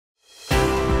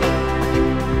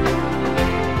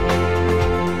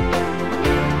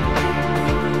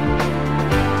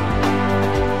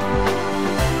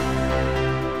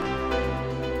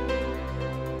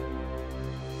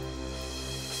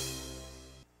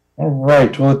All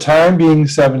right. Well, the time being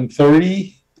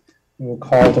 7:30, we'll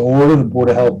call to order the Board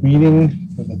of Health meeting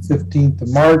for the 15th of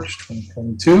March,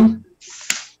 2022.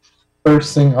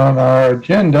 First thing on our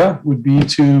agenda would be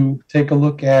to take a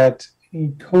look at any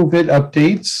COVID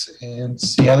updates and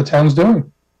see how the town's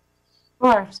doing.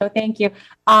 Sure. So thank you.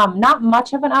 Not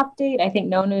much of an update. I think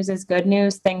no news is good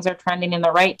news. Things are trending in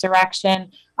the right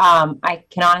direction. I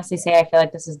can honestly say I feel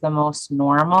like this is the most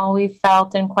normal we've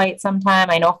felt in quite some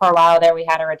time. I know for a while there we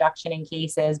had a reduction in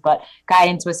cases, but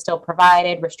guidance was still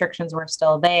provided, restrictions were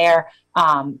still there.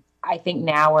 I think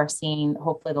now we're seeing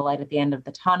hopefully the light at the end of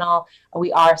the tunnel.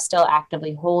 We are still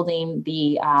actively holding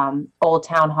the Old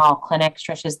Town Hall clinic.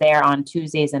 Trish is there on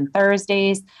Tuesdays and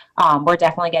Thursdays. We're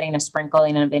definitely getting a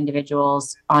sprinkling of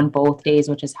individuals on both days,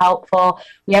 which is helpful.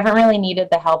 We haven't really needed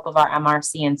the help of our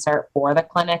MRC insert for the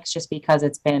clinics just because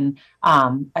it's been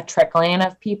a trickling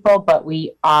of people, but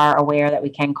we are aware that we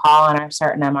can call on our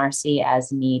certain MRC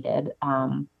as needed.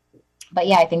 But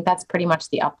yeah, I think that's pretty much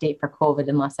the update for COVID,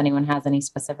 unless anyone has any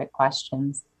specific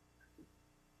questions.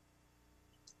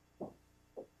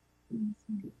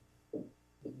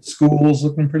 School's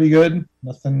looking pretty good.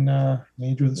 Nothing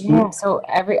major with the school. Yeah, so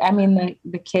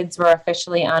the kids were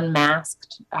officially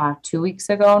unmasked 2 weeks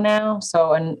ago now.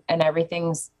 So, and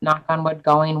everything's, knock on wood,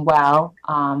 going well.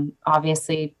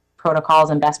 Obviously, protocols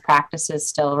and best practices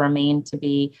still remain to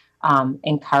be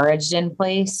encouraged in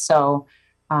place. So,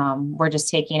 we're just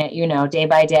taking it, day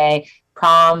by day.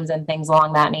 Proms and things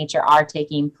along that nature are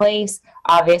taking place.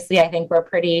 Obviously, I think we're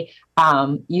pretty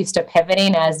used to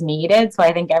pivoting as needed. So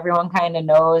I think everyone kind of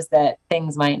knows that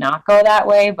things might not go that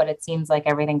way, but it seems like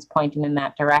everything's pointing in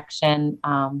that direction.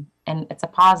 And it's a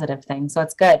positive thing. So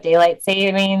it's good. Daylight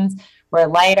savings, we're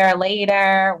lighter,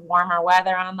 later, warmer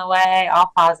weather on the way,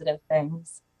 all positive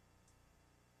things.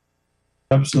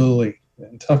 Absolutely.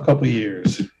 Tough couple of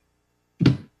years.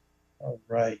 All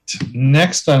right.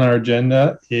 Next on our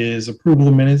agenda is approval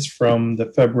of minutes from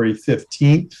the February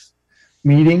 15th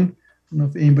meeting. I don't know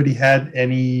if anybody had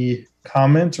any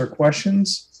comments or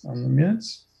questions on the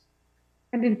minutes.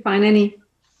 I didn't find any.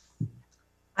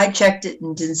 I checked it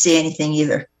and didn't see anything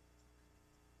either.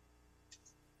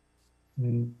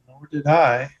 Nor did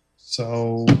I.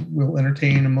 So we'll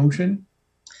entertain a motion.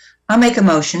 I'll make a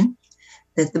motion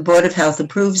that the Board of Health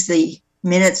approves the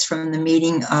minutes from the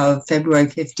meeting of February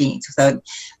 15th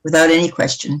without any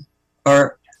question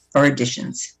or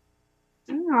additions.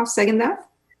 I'll second that.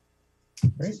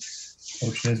 Great.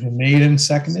 Motion has been made and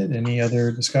seconded. Any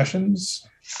other discussions?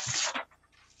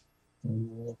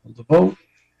 We'll hold the vote.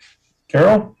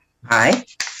 Carol? Aye.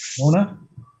 Mona?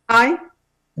 Aye.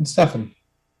 And Stefan?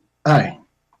 Aye.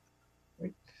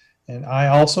 Great. And I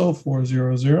also,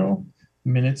 400.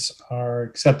 Minutes are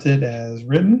accepted as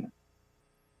written.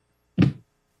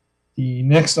 The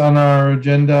next on our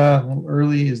agenda, a little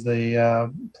early, is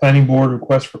the planning board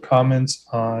request for comments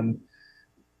on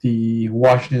the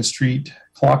Washington Street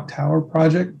Clock Tower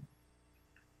project.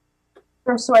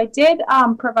 Sure. So I did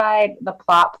provide the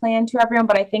plot plan to everyone,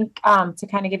 but I think to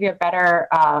kind of give you a better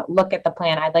look at the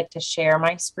plan, I'd like to share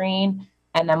my screen.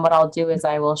 And then what I'll do is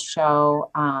I will show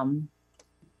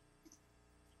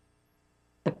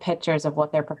the pictures of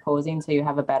what they're proposing so you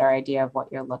have a better idea of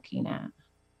what you're looking at.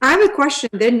 I have a question.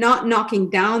 They're not knocking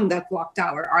down the clock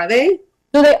tower, are they?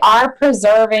 So they are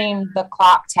preserving the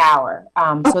clock tower.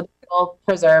 So they'll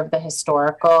preserve the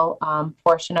historical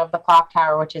portion of the clock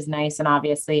tower, which is nice. And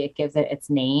obviously it gives it its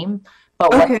name.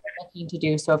 But what they're looking to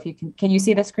do, so if you can you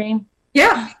see the screen?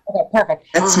 Yeah. Okay, perfect.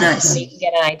 That's nice. So you can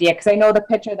get an idea, because I know the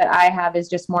picture that I have is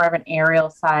just more of an aerial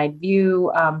side view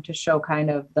to show kind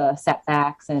of the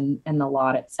setbacks and the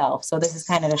lot itself. So this is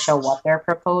kind of to show what they're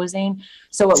proposing.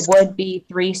 So it would be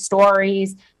 3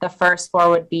 stories. The first floor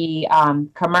would be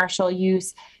commercial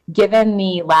use. Given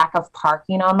the lack of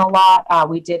parking on the lot,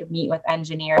 we did meet with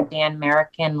engineer Dan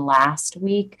Merricken last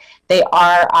week. They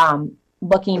are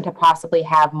looking to possibly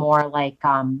have more like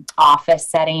office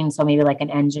settings. So maybe like an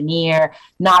engineer,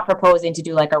 not proposing to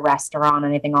do like a restaurant or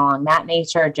anything along that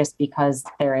nature, just because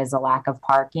there is a lack of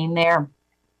parking there.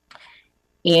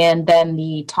 And then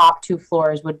the top 2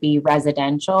 floors would be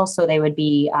residential. So they would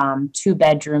be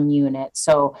 2-bedroom units.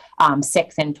 So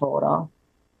 6 in total.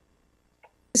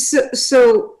 So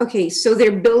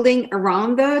they're building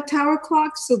around the tower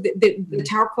clock. So the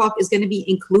tower clock is going to be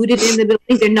included in the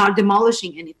building. They're not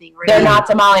demolishing anything, right? They're not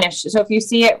demolishing. So if you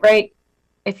see it right,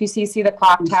 if you see the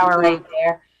clock tower right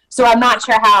there. So I'm not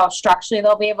sure how structurally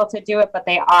they'll be able to do it, but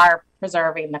they are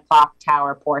preserving the clock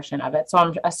tower portion of it. So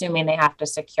I'm assuming they have to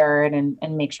secure it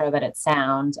and make sure that it's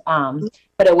sound.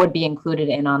 But it would be included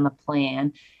in on the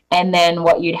plan. And then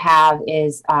what you'd have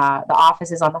is the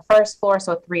offices on the first floor,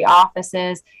 so 3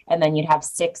 offices, and then you'd have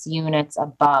 6 units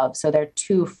above. So they're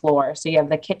 2 floors. So you have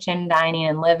the kitchen, dining,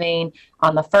 and living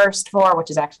on the first floor,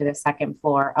 which is actually the second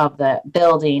floor of the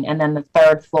building. And then the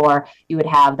third floor, you would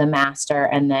have the master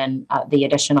and then the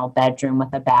additional bedroom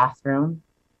with a bathroom.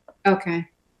 Okay.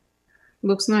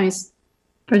 Looks nice.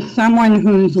 For someone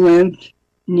who's lived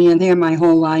near there my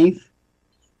whole life,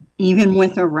 even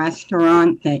with a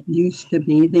restaurant that used to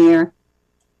be there,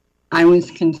 I was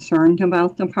concerned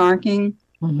about the parking,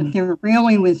 but there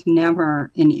really was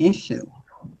never an issue.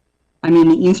 I mean,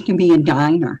 it used to be a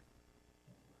diner,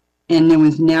 and there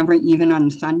was never, even on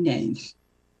Sundays,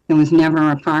 there was never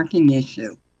a parking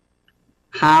issue.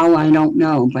 How, I don't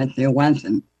know, but there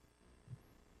wasn't.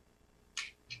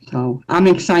 So I'm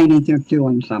excited they're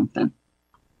doing something.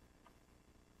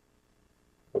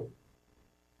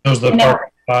 Those are the No.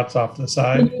 parking spots off the Can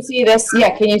side. you see this?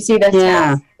 Yeah, can you see this?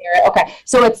 Yeah. Okay,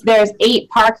 so there's 8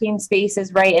 parking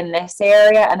spaces right in this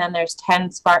area, and then there's 10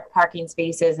 parking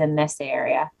spaces in this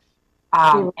area.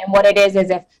 And what it is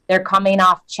if they're coming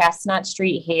off Chestnut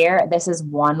Street here, this is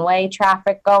one-way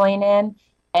traffic going in,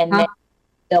 and then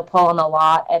they'll pull in the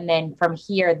lot, and then from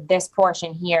here, this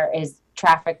portion here is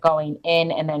traffic going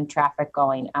in and then traffic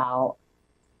going out.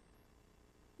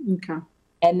 Okay.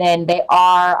 And then they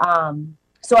are,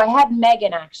 so I had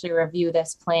Megan actually review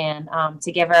this plan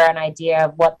to give her an idea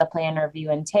of what the plan review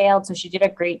entailed. So she did a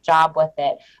great job with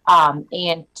it.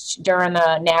 And during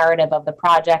the narrative of the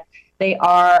project, they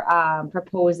are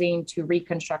proposing to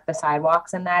reconstruct the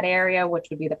sidewalks in that area, which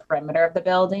would be the perimeter of the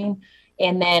building.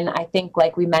 And then I think,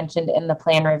 like we mentioned in the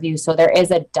plan review, so there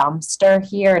is a dumpster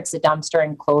here. It's a dumpster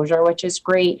enclosure, which is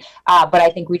great. But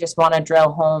I think we just want to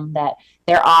drill home that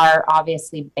there are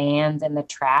obviously bans in the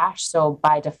trash. So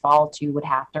by default, you would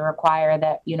have to require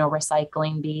that, you know,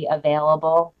 recycling be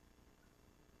available.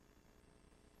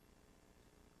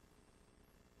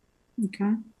 Okay.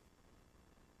 And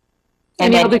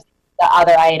Any then other- the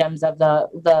other items of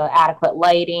the adequate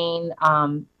lighting,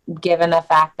 given the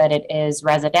fact that it is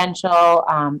residential,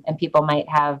 and people might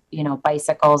have, you know,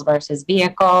 bicycles versus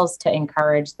vehicles, to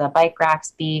encourage the bike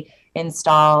racks be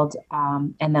installed.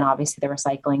 And then obviously the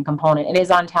recycling component. It is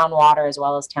on town water as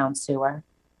well as town sewer.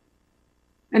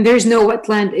 And there's no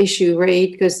wetland issue,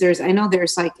 right? Because I know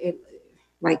there's like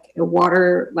a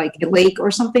water, like a lake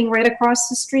or something right across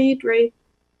the street, right?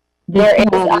 There is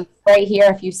right here,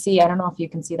 if you see, I don't know if you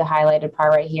can see the highlighted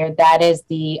part right here, that is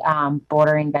the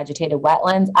bordering vegetated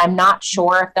wetlands. I'm not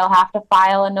sure if they'll have to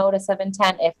file a notice of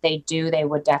intent. If they do, they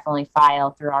would definitely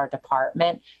file through our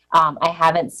department. I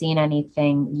haven't seen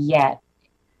anything yet.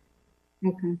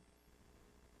 Okay.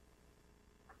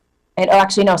 And oh,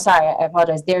 actually, no, sorry, I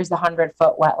apologize. There's the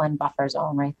 100-foot wetland buffer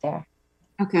zone right there.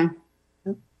 Okay.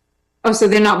 Oh, so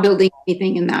they're not building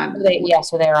anything in that?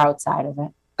 So they're outside of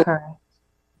it. Correct.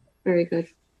 Very good.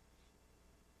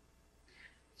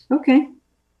 Okay.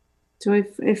 So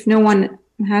if no one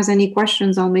has any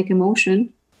questions, I'll make a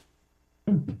motion.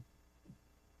 Go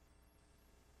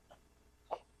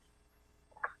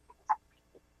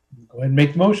ahead and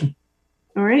make the motion.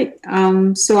 All right.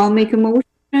 So I'll make a motion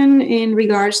in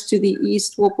regards to the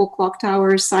East Walpole Clock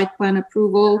Tower site plan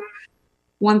approval,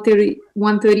 130,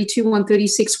 132,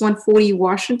 136, 140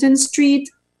 Washington Street.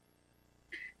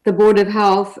 The Board of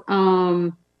Health,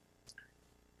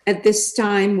 at this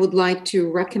time, would like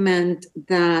to recommend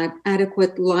that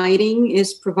adequate lighting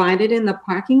is provided in the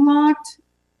parking lot,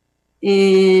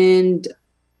 and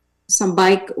some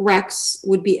bike racks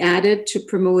would be added to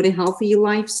promote a healthy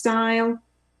lifestyle.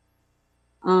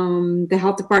 The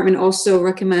health department also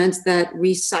recommends that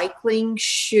recycling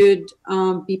should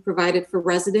be provided for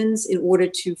residents in order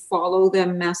to follow the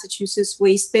Massachusetts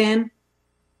waste ban.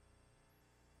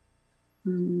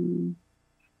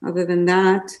 Other than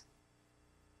that,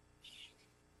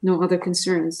 no other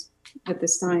concerns at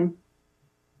this time.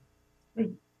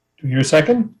 Do we hear a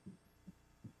second?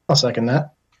 I'll second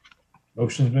that.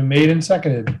 Motion's been made and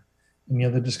seconded. Any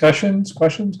other discussions,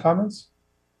 questions, comments?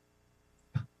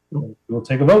 We'll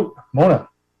take a vote. Mona,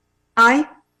 Aye.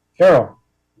 Carol,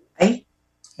 Aye.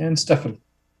 and Stefan.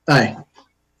 Aye.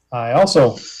 Aye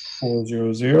also.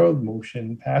 400, the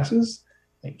motion passes.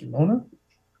 Thank you, Mona.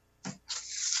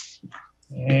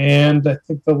 And I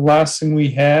think the last thing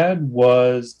we had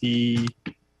was the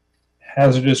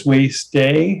hazardous waste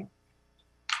day.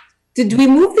 Did we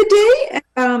move the day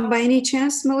by any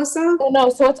chance, Melissa? Oh, no,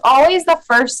 so it's always the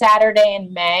first Saturday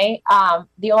in May.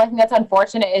 The only thing that's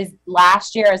unfortunate is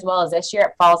last year as well as this year,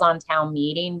 it falls on town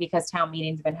meeting because town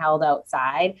meeting's been held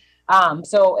outside.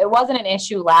 So it wasn't an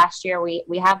issue last year.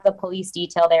 We have the police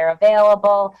detail there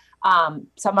available.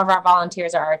 Some of our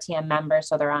volunteers are RTM members,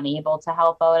 so they're unable to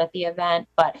help out at the event,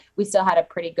 but we still had a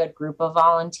pretty good group of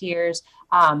volunteers.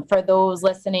 For those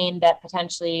listening that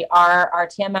potentially are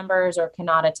RTM members or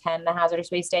cannot attend the Hazardous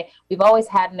Waste Day, we've always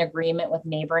had an agreement with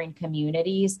neighboring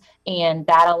communities, and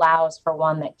that allows for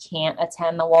one that can't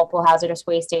attend the Walpole Hazardous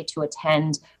Waste Day to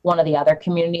attend one of the other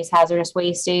communities' Hazardous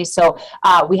Waste Days. So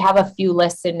we have a few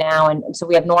listed now, and so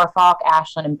we have Norfolk,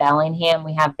 Ashland, and Bellingham.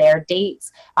 We have their dates.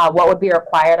 What would be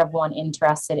required of one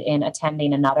interested in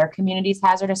attending another community's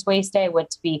Hazardous Waste Day would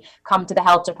be come to the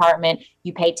health department.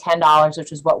 You pay $10,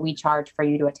 which is what we charge for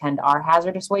you to attend our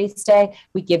Hazardous Waste Day.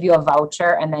 We give you a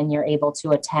voucher, and then you're able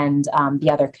to attend the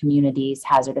other community's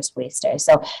Hazardous Waste Day.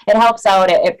 So it helps out.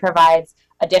 It provides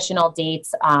additional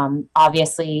dates.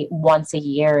 Obviously, once a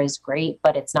year is great,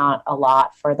 but it's not a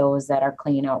lot for those that are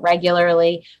cleaning out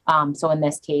regularly. So in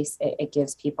this case, it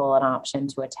gives people an option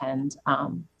to attend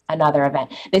another event.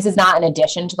 This is not in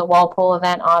addition to the Walpole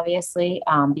event, obviously,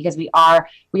 because we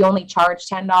only charge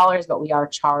 $10, but we are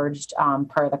charged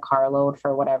per the carload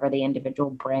for whatever the individual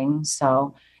brings.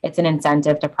 So it's an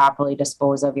incentive to properly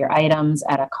dispose of your items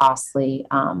at a costly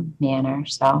manner.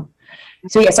 So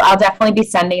yeah, so I'll definitely be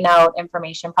sending out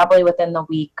information probably within the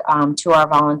week to our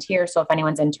volunteers. So if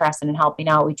anyone's interested in helping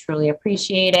out, we truly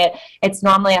appreciate it. It's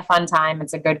normally a fun time.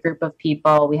 It's a good group of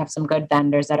people. We have some good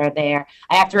vendors that are there.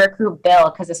 I have to recruit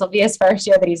Bill because this will be his first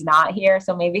year that he's not here.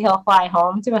 So maybe he'll fly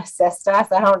home to assist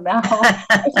us. I don't know.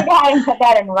 I should go ahead and put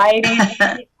that in writing.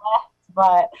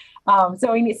 But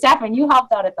so we need, Stefan, you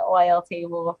helped out at the oil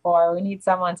table before. We need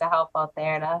someone to help out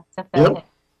there to fill in.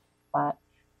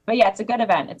 But yeah, it's a good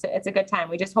event. It's a good time.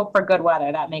 We just hope for good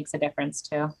weather. That makes a difference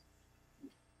too.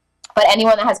 But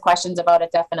anyone that has questions about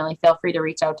it, definitely feel free to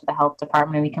reach out to the health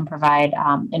department and we can provide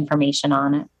information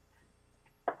on it.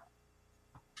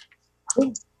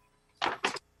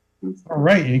 All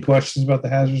right. Any questions about the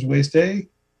Hazardous Waste Day?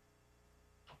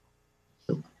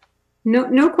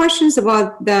 No questions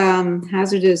about the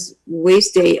Hazardous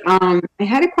Waste Day. I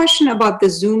had a question about the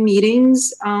Zoom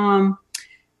meetings. Are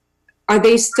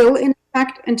they still in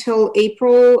effect until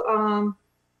April?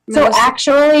 So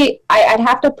actually, I'd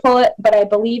have to pull it, but I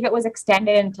believe it was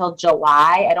extended until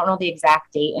July. I don't know the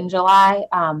exact date in July.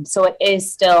 So it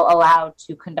is still allowed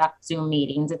to conduct Zoom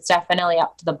meetings. It's definitely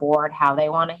up to the board how they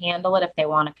want to handle it. If they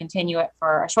want to continue it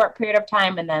for a short period of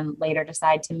time and then later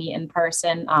decide to meet in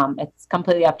person, it's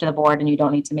completely up to the board and you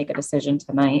don't need to make a decision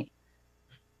tonight.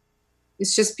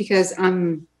 It's just because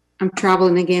I'm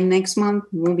traveling again next month.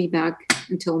 Won't be back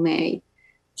until May.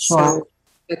 Sure. So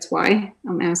that's why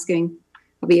I'm asking.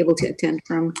 I'll be able to attend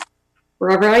from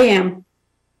wherever I am.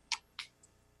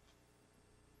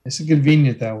 It's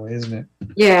convenient that way, isn't it?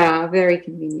 Yeah, very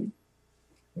convenient.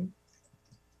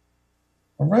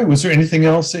 All right. Was there anything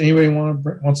else that anybody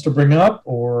wants to bring up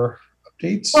or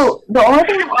updates? So the only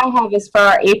thing that I have is for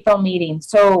our April meeting.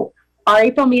 So our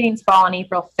April meetings fall on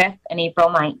April 5th and April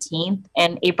 19th.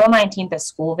 And April 19th is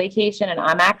school vacation, and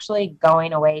I'm actually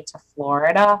going away to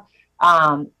Florida.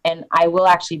 And I will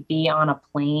actually be on a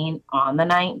plane on the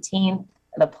 19th.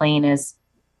 The plane is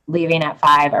leaving at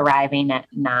 5, arriving at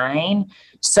 9.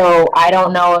 So I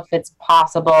don't know if it's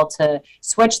possible to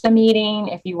switch the meeting,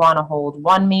 if you want to hold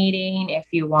one meeting, if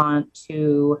you want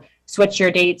to switch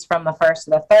your dates from the 1st to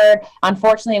the 3rd.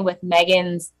 Unfortunately, with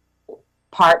Megan's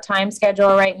part-time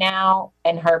schedule right now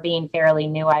and her being fairly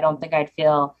new, I don't think I'd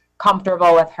feel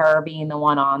comfortable with her being the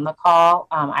one on the call.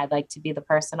 I'd like to be the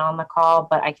person on the call,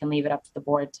 but I can leave it up to the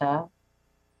board to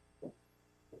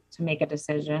make a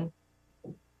decision.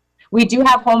 We do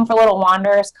have Home for Little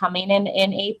Wanderers coming in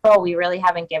April. We really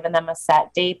haven't given them a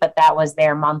set date, but that was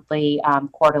their monthly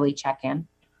quarterly check-in.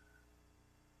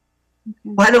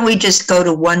 Why don't we just go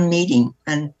to one meeting,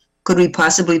 and could we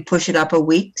possibly push it up a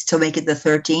week to make it the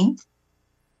 13th?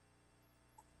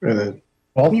 Or the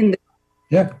Well,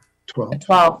 yeah. 12th.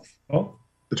 12th. Oh,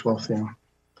 The 12th,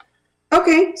 yeah.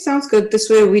 Okay, sounds good. This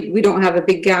way we don't have a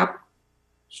big gap.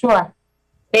 Sure.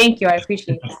 Thank you. I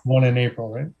appreciate it. one in April,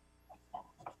 right?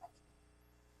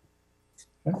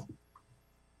 Okay.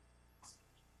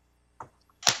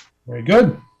 Very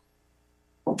good.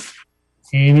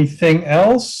 Anything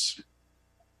else?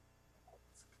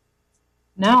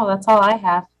 No, that's all I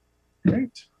have.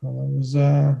 Great. Well, that was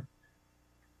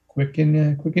quick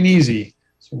and easy.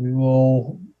 So we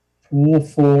will pool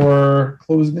for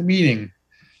closing the meeting.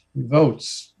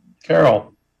 Votes.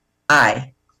 Carol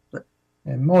Aye.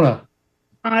 and Mona.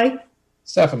 Aye.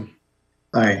 Stefan?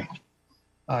 Aye.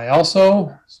 I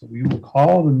also, so we will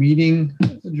call the meeting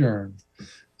adjourned.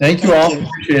 Thank you Thank all. you.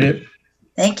 Appreciate it.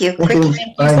 Thank you. Thank Quick you. Thank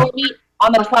you. Bye. So we'll meet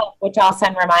on the 12th, which I'll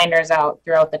send reminders out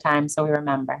throughout the time so we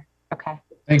remember. Okay.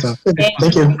 Thanks. Thank you.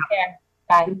 Take care.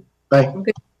 Bye. Bye.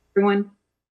 Everyone.